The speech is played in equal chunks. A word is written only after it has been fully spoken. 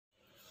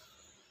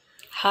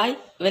Hi,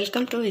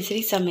 welcome to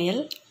விசிறி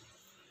சமையல்.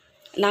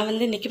 நான்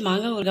இன்றைக்கி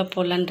மாங்காய் ஊறுகாய்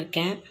போடலான்னு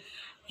இருக்கேன்.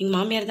 எங்கள்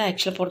மாமியார் தான்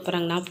ஆக்சுவலாக போட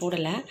போகிறாங்க, நான்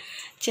போடலை.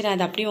 சரி,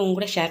 அதை அப்படியே உங்க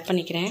கூட ஷேர்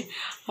பண்ணிக்கிறேன்.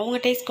 அவங்க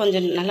டேஸ்ட்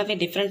கொஞ்சம் நல்லாவே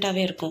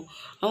டிஃப்ரெண்ட்டாகவே இருக்கும்.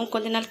 அவங்க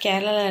கொஞ்ச நாள்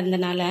கேரளாவில்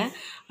இருந்தனால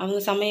அவங்க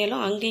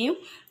சமையலும் அங்கேயும்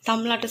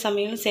தமிழ்நாட்டு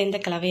சமையலும் சேர்ந்த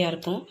கலவையாக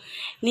இருக்கும்.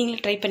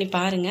 நீங்களும் ட்ரை பண்ணி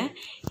பாருங்கள்.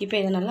 இப்போ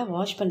இதை நல்லா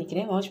வாஷ்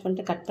பண்ணிக்கிறேன். வாஷ்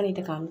பண்ணிட்டு கட்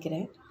பண்ணிவிட்டு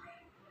காமிக்கிறேன்.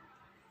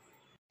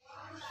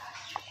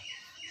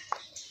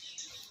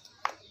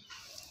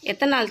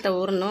 எத்தனை நாள்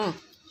ஊறணும்?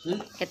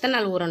 எத்தனை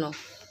நாள் ஊறணும்?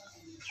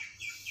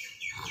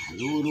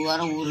 அது ஒரு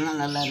வாரம் ஊறினா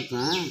நல்லா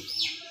இருக்கும்.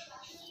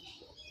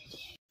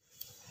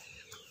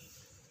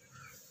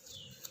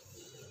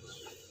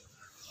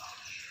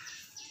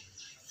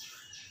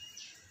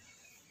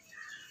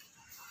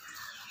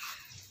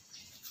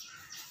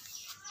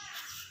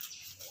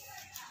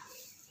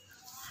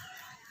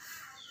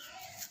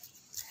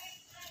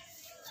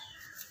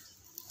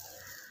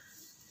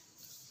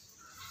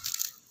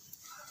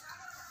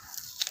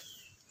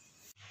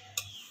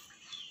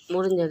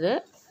 முடிஞ்சது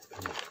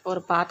ஒரு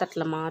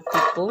பாத்திரத்தில்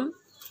மாற்றிப்போம்.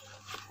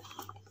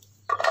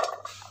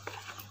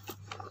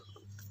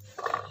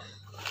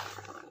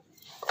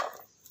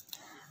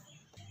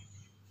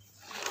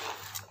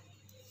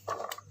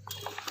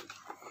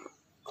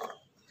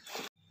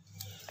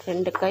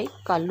 ரெண்டு கை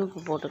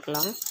கல்லுப்பு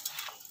போட்டுக்கலாம்.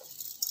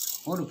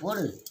 போடு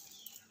போடு.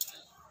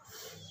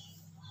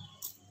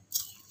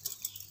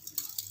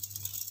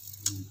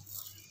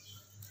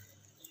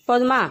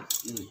 போதுமா?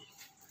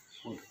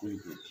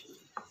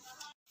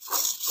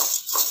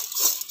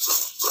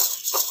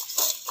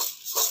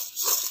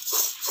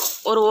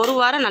 ஒரு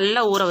வாரம்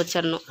நல்லா ஊற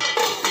வச்சிடணும்.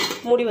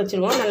 மூடி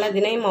வச்சுருவோம். நல்லா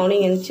தினையும்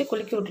மார்னிங் எழுந்துச்சி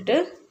குளிக்கி விட்டுட்டு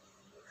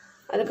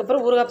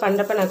அதுக்கப்புறம் ஊறுகாய்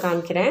பண்ணுறப்ப நான்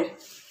காமிக்கிறேன்.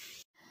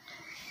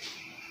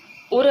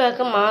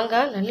 ஊறுகாய்க்கு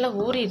மாங்காய் நல்லா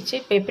ஊறிடுச்சு.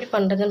 இப்போ எப்படி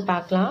பண்ணுறதுன்னு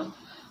பார்க்கலாம்.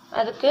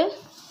 அதுக்கு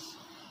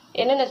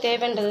என்னென்ன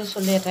தேவைன்றதை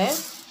சொல்லிடுறேன்.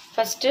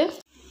 ஃபஸ்ட்டு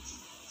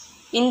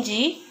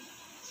இஞ்சி,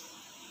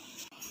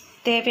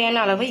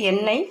 தேவையான அளவு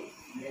எண்ணெய்,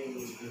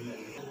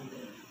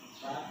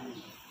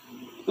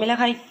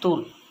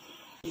 மிளகாய்த்தூள்,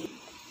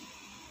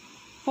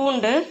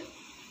 பூண்டு,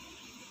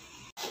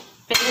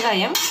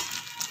 பெருங்காயம்,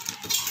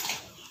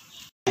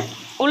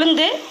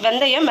 உளுந்து,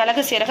 வெந்தயம்,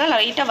 மிளகு, சீரகம்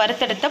லைட்டாக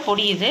வறுத்தெடுத்த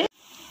பொடி இது,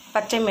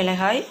 பச்சை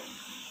மிளகாய்,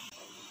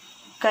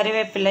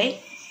 கறிவேப்பிலை.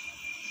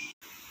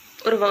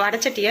 ஒரு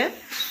வடைச்சட்டியை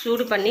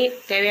சூடு பண்ணி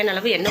தேவையான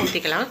அளவு எண்ணெய்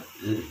ஊற்றிக்கலாம்.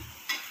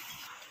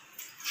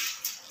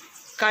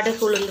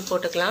 கடுகு, உளுந்து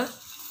போட்டுக்கலாம்.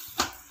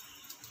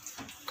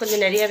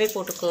 கொஞ்சம் நிறையாவே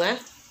போட்டுக்கோங்க.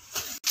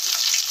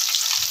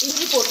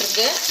 இஞ்சி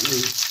போட்டிருக்கு.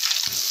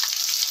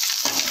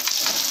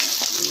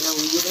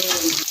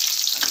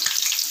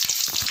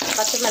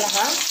 பச்சை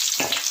மிளகாய்,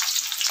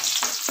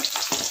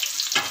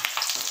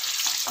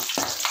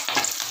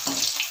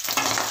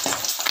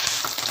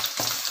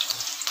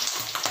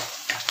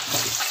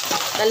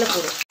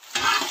 வெள்ளைப்பூடு,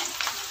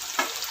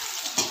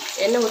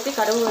 எண்ணெய் ஊற்றி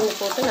கடுகு வந்து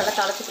போட்டு நல்லா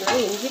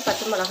தாளிச்சுக்கலாம். இஞ்சி,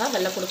 பச்சை மிளகாய்,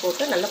 வெள்ளைப்பூடு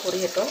போட்டு நல்லா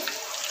பொரியட்டும்.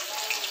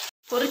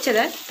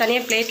 பொரிச்சதை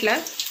தனியாக பிளேட்டில்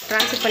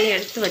ட்ரான்ஸ்ஃபர் பண்ணி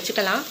எடுத்து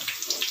வச்சுக்கலாம்.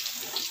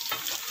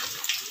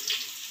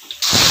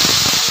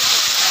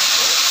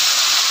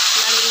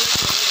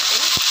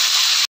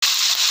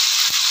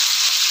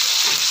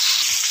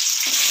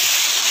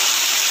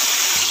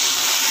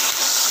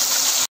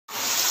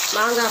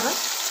 மாங்காவை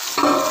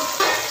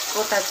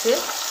போட்டாச்சு.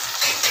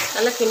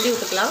 நல்லா கிண்டி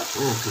விட்டுக்கலாம்.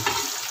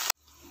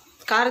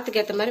 காரத்துக்கு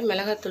ஏற்ற மாதிரி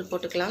மிளகாய்த்தூள்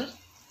போட்டுக்கலாம்.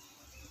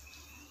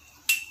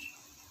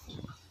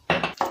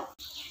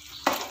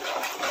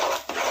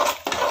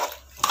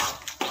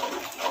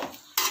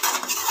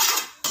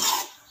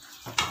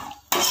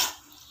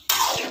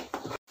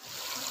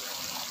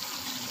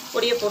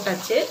 பொடியை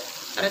போட்டாச்சு.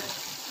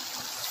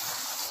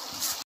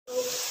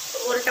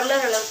 ஒரு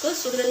டம்ளர் அளவுக்கு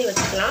சுடுதண்ணி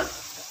வச்சுக்கலாம்.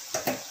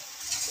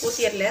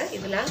 ஊற்றிடல.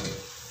 இதில்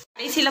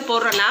கடைசியில்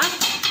போடுறேன்னா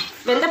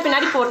வெந்த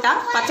பின்னாடி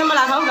போட்டால் பச்சை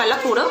மிளகாவும்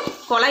வெள்ளைப்பூடும்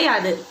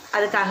குலையாது.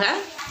 அதுக்காக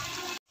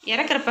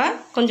இறக்குறப்ப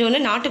கொஞ்சோண்டு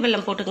நாட்டு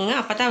வெல்லம் போட்டுக்கோங்க.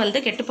 அப்போ தான்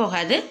கெட்டு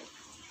போகாது.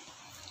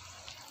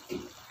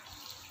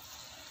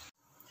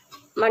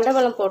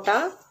 மண்டவெல்லம்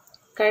போட்டால்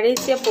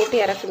கடைசியாக போட்டு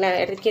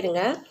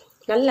இறக்கிடுங்க.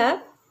 நல்லா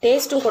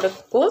டேஸ்ட்டும்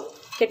கொடுக்கும்.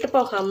 கெட்டு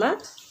போகாமல்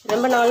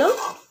ரொம்ப நாளும்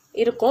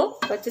இருக்கும்.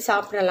 வச்சு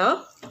சாப்பிடலாம்.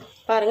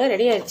 பாருங்கள்,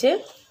 ரெடி ஆயிடுச்சு.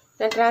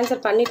 நான்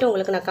ட்ரான்ஸ்ஃபர் பண்ணிவிட்டு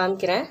உங்களுக்கு நான்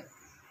காமிக்கிறேன்.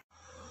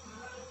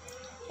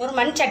 ஒரு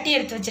மண் சட்டி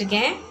எடுத்து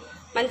வச்சுருக்கேன்.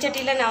 மண்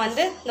சட்டியில் நான்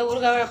இந்த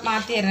ஊறுகாவை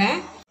மாற்றிடுறேன்.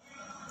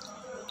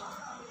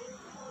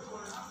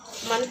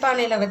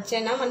 மண்பானையில்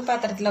வச்சேன்னா, மண்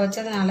பாத்திரத்தில்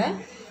வச்சதுனால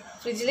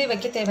ஃப்ரிட்ஜ்லேயே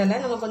வைக்க தேவையில்லை.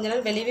 நம்ம கொஞ்ச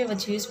நாள் வெளியே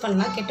வச்சு யூஸ்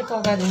பண்ணலாம். கெட்டு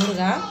போகாது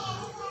ஊறுகாய்.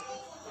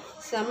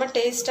 செம்ம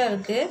டேஸ்ட்டாக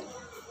இருக்குது.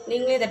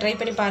 நீங்களே இதை ட்ரை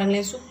பண்ணி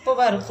பாருங்களேன்.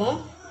 சூப்பராக இருக்கும்.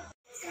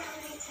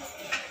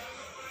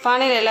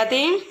 பானையில்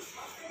எல்லாத்தையும்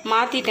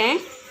மாற்றிட்டேன்.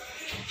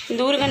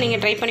 இந்த ஊறுகாய்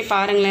நீங்கள் ட்ரை பண்ணி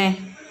பாருங்களேன்.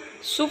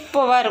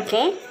 சூப்பராக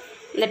இருக்கும்.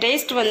 இந்த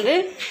டேஸ்ட்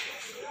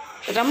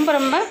ரொம்ப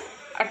ரொம்ப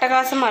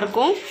அட்டகாசமாக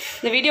இருக்கும்.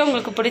 இந்த வீடியோ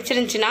உங்களுக்கு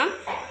பிடிச்சிருந்துச்சின்னா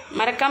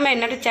மறக்காமல்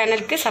என்னோட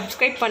சேனலுக்கு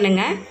சப்ஸ்கிரைப்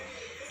பண்ணுங்கள்,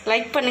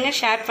 லைக் பண்ணுங்கள்,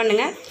 ஷேர்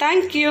பண்ணுங்கள்.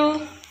 தேங்க்யூ.